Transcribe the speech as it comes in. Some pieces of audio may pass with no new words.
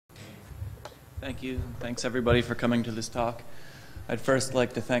Thank you. Thanks everybody for coming to this talk. I'd first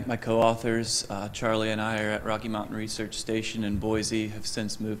like to thank my co-authors. Charlie and I are at Rocky Mountain Research Station in Boise, have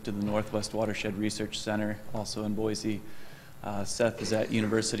since moved to the Northwest Watershed Research Center, also in Boise. Seth is at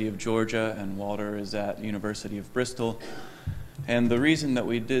University of Georgia and Walter is at University of Bristol. And the reason that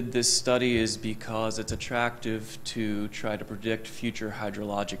we did this study is because it's attractive to try to predict future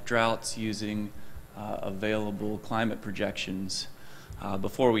hydrologic droughts using available climate projections.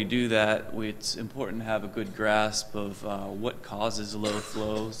 Before we do that, it's important to have a good grasp of what causes low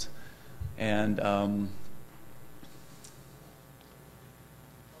flows. And that's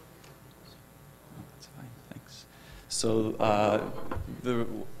fine, thanks. So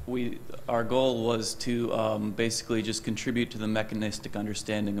our goal was to basically just contribute to the mechanistic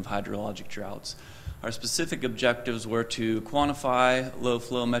understanding of hydrologic droughts. Our specific objectives were to quantify low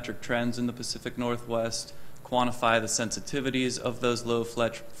flow metric trends in the Pacific Northwest, quantify the sensitivities of those low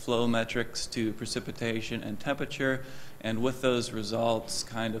flow metrics to precipitation and temperature, and with those results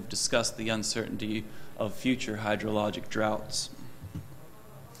kind of discuss the uncertainty of future hydrologic droughts.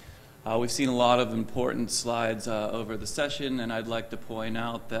 We've seen a lot of important slides over the session, and I'd like to point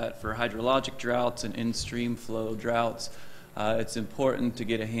out that for hydrologic droughts and in-stream flow droughts, it's important to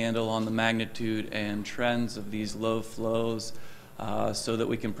get a handle on the magnitude and trends of these low flows so that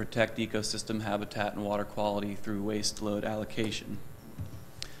we can protect ecosystem habitat and water quality through waste load allocation.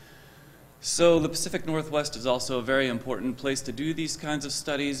 So the Pacific Northwest is also a very important place to do these kinds of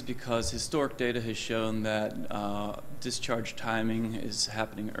studies because historic data has shown that discharge timing is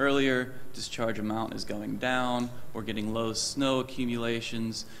happening earlier, discharge amount is going down, we're getting low snow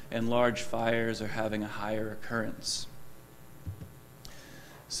accumulations, and large fires are having a higher occurrence.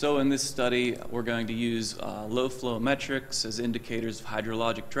 So in this study, we're going to use low flow metrics as indicators of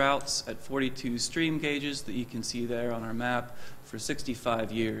hydrologic droughts at 42 stream gauges that you can see there on our map for 65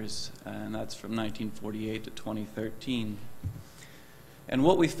 years, and that's from 1948 to 2013. And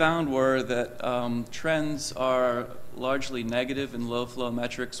what we found were that trends are largely negative in low flow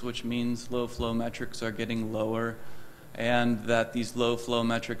metrics, which means low flow metrics are getting lower, and that these low flow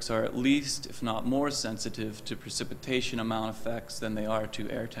metrics are at least, if not more, sensitive to precipitation amount effects than they are to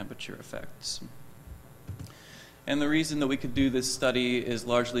air temperature effects. And the reason that we could do this study is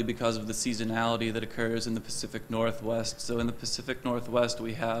largely because of the seasonality that occurs in the Pacific Northwest. So in the Pacific Northwest,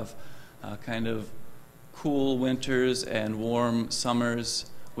 we have kind of cool winters and warm summers.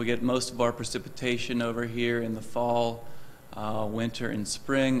 We get most of our precipitation over here in the fall, winter, and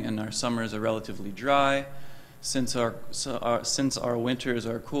spring, and our summers are relatively dry. Since our winters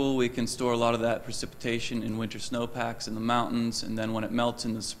are cool, we can store a lot of that precipitation in winter snowpacks in the mountains, and then when it melts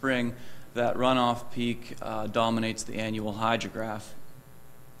in the spring, that runoff peak dominates the annual hydrograph.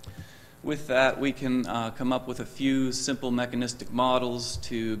 With that, we can come up with a few simple mechanistic models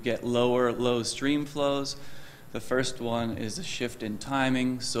to get low stream flows. The first one is a shift in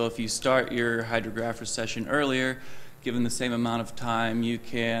timing. So if you start your hydrograph recession earlier, given the same amount of time, you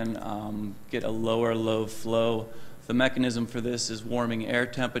can get a lower low flow. The mechanism for this is warming air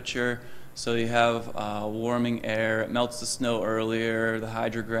temperature. So you have warming air, it melts the snow earlier, the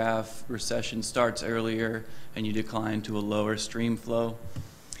hydrograph recession starts earlier, and you decline to a lower stream flow.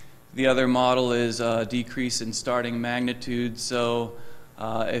 The other model is a decrease in starting magnitude. So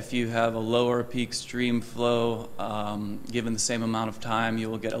if you have a lower peak stream flow, given the same amount of time,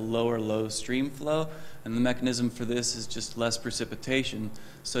 you will get a lower low stream flow. And the mechanism for this is just less precipitation.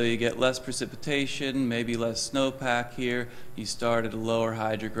 So you get less precipitation, maybe less snowpack here. You start at a lower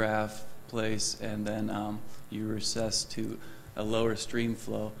hydrograph place, and then you recess to a lower stream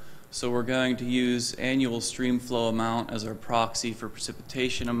flow. So we're going to use annual stream flow amount as our proxy for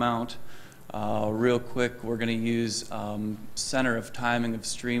precipitation amount. Real quick, we're going to use center of timing of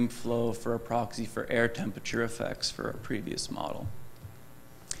stream flow for a proxy for air temperature effects for our previous model.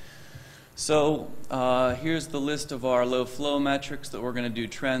 So here's the list of our low flow metrics that we're going to do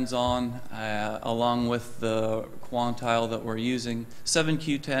trends on, along with the quantile that we're using.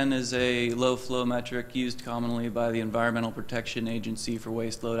 7Q10 is a low flow metric used commonly by the Environmental Protection Agency for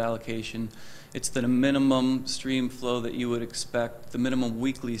waste load allocation. It's the minimum stream flow that you would expect, the minimum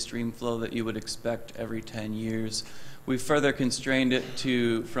weekly stream flow that you would expect every 10 years. We further constrained it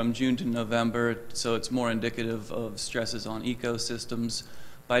to from June to November, so it's more indicative of stresses on ecosystems.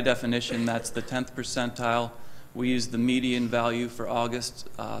 By definition, that's the 10th percentile. We use the median value for August,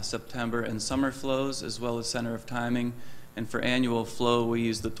 September, and summer flows, as well as center of timing. And for annual flow, we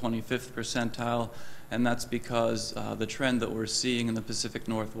use the 25th percentile, and that's because the trend that we're seeing in the Pacific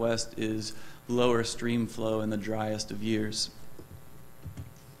Northwest is lower stream flow in the driest of years.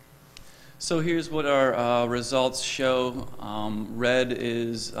 So here's what our results show. Red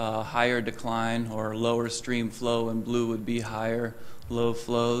is higher decline or lower stream flow, and blue would be higher low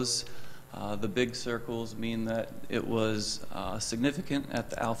flows. The big circles mean that it was significant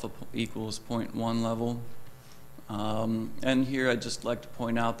at the alpha equals 0.1 level. And here I'd just like to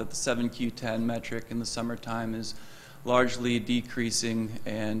point out that the 7Q10 metric in the summertime is largely decreasing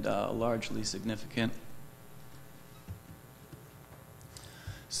and largely significant.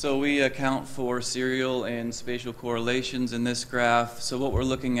 So we account for serial and spatial correlations in this graph. So what we're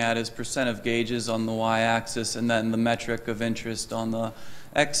looking at is percent of gauges on the y-axis and then the metric of interest on the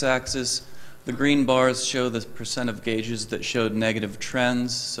x-axis. The green bars show the percent of gauges that showed negative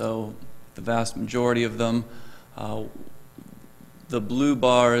trends, so the vast majority of them. The blue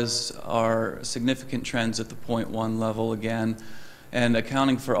bars are significant trends at the 0.1 level again. And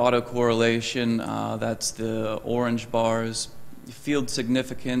accounting for autocorrelation, that's the orange bars. Field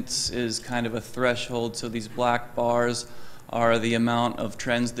significance is kind of a threshold, so these black bars are the amount of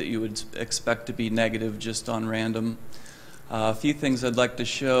trends that you would expect to be negative just on random. A few things I'd like to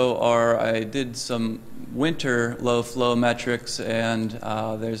show are I did some winter low flow metrics, and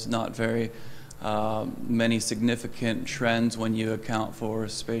there's not very many significant trends when you account for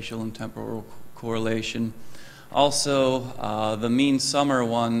spatial and temporal correlation. Also, the mean summer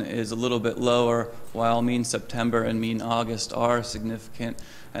one is a little bit lower, while mean September and mean August are significant,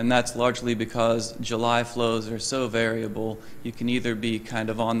 and that's largely because July flows are so variable. You can either be kind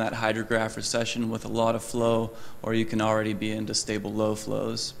of on that hydrograph recession with a lot of flow, or you can already be into stable low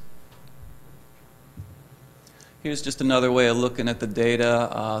flows. Here's just another way of looking at the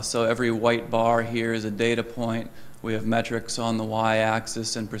data. So every white bar here is a data point. We have metrics on the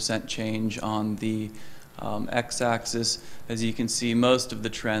y-axis and percent change on the x-axis. As you can see, most of the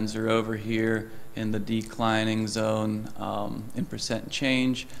trends are over here in the declining zone in percent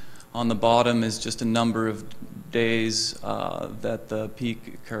change. On the bottom is just a number of days that the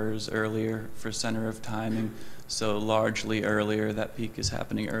peak occurs earlier for center of timing, so largely earlier. That peak is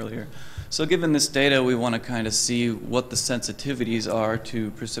happening earlier. So given this data, we want to kind of see what the sensitivities are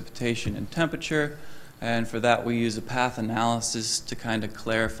to precipitation and temperature. And for that, we use a path analysis to kind of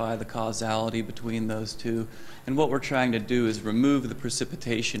clarify the causality between those two. And what we're trying to do is remove the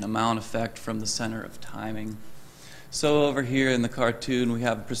precipitation amount effect from the center of timing. So over here in the cartoon, we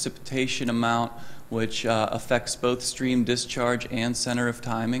have a precipitation amount which affects both stream discharge and center of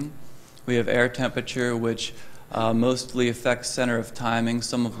timing. We have air temperature, which mostly affects center of timing.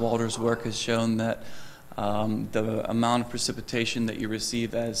 Some of Walter's work has shown that the amount of precipitation that you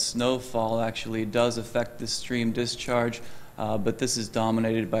receive as snowfall actually does affect the stream discharge, but this is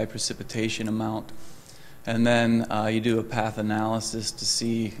dominated by precipitation amount. And then you do a path analysis to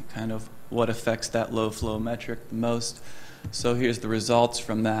see kind of what affects that low flow metric the most. So here's the results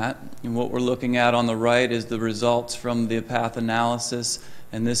from that. And what we're looking at on the right is the results from the path analysis,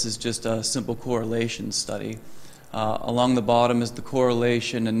 and this is just a simple correlation study. Along the bottom is the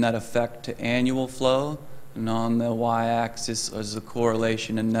correlation and net effect to annual flow, and on the y-axis is the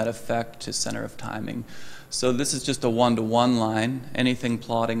correlation and net effect to center of timing. So this is just a one-to-one line. Anything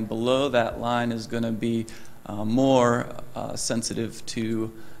plotting below that line is going to be more sensitive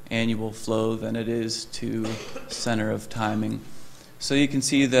to annual flow than it is to center of timing. So you can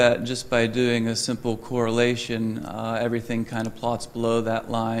see that just by doing a simple correlation, everything kind of plots below that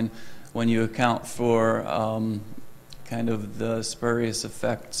line. When you account for kind of the spurious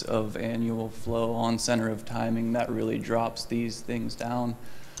effects of annual flow on center of timing, that really drops these things down.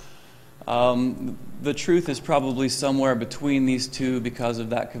 The truth is probably somewhere between these two because of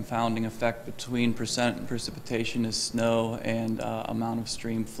that confounding effect between percent precipitation as snow and amount of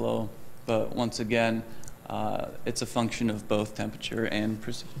stream flow. But once again, it's a function of both temperature and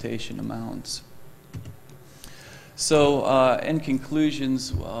precipitation amounts. So in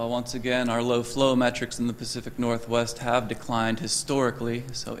conclusions, once again, our low flow metrics in the Pacific Northwest have declined historically,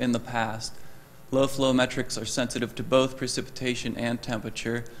 so in the past. Low flow metrics are sensitive to both precipitation and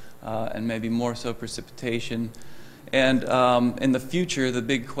temperature, and maybe more so precipitation. And in the future, the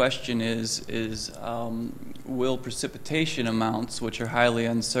big question is will precipitation amounts, which are highly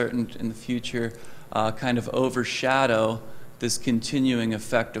uncertain in the future, kind of overshadow this continuing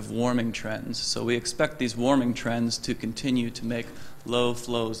effect of warming trends? So we expect these warming trends to continue to make low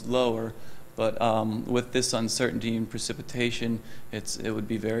flows lower, but with this uncertainty in precipitation, it would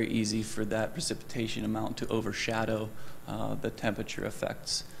be very easy for that precipitation amount to overshadow the temperature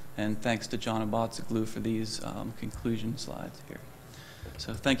effects. And thanks to John Abotsoglu for these conclusion slides here.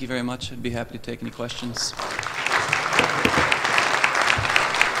 So thank you very much. I'd be happy to take any questions.